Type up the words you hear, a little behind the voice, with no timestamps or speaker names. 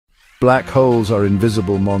Black holes are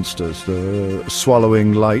invisible monsters,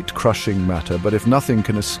 swallowing light, crushing matter, but if nothing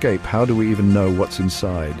can escape, how do we even know what's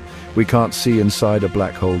inside? We can't see inside a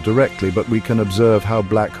black hole directly, but we can observe how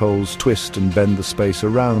black holes twist and bend the space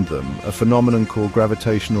around them, a phenomenon called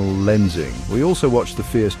gravitational lensing. We also watch the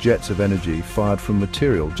fierce jets of energy fired from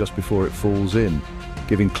material just before it falls in,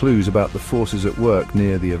 giving clues about the forces at work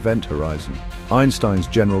near the event horizon. Einstein's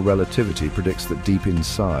general relativity predicts that deep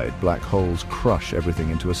inside, black holes crush everything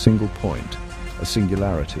into a single point, a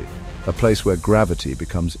singularity, a place where gravity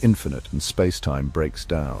becomes infinite and space-time breaks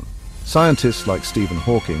down. Scientists like Stephen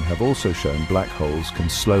Hawking have also shown black holes can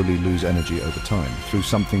slowly lose energy over time through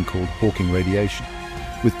something called Hawking radiation.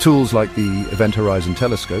 With tools like the Event Horizon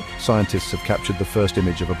Telescope, scientists have captured the first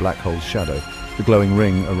image of a black hole's shadow, the glowing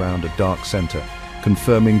ring around a dark center,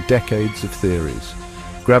 confirming decades of theories.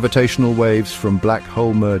 Gravitational waves from black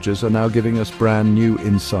hole mergers are now giving us brand new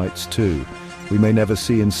insights too. We may never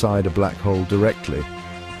see inside a black hole directly,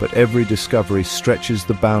 but every discovery stretches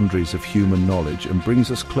the boundaries of human knowledge and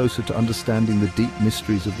brings us closer to understanding the deep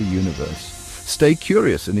mysteries of the universe. Stay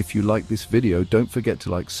curious, and if you like this video, don't forget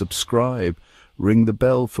to subscribe, ring the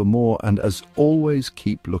bell for more, and as always,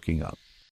 keep looking up.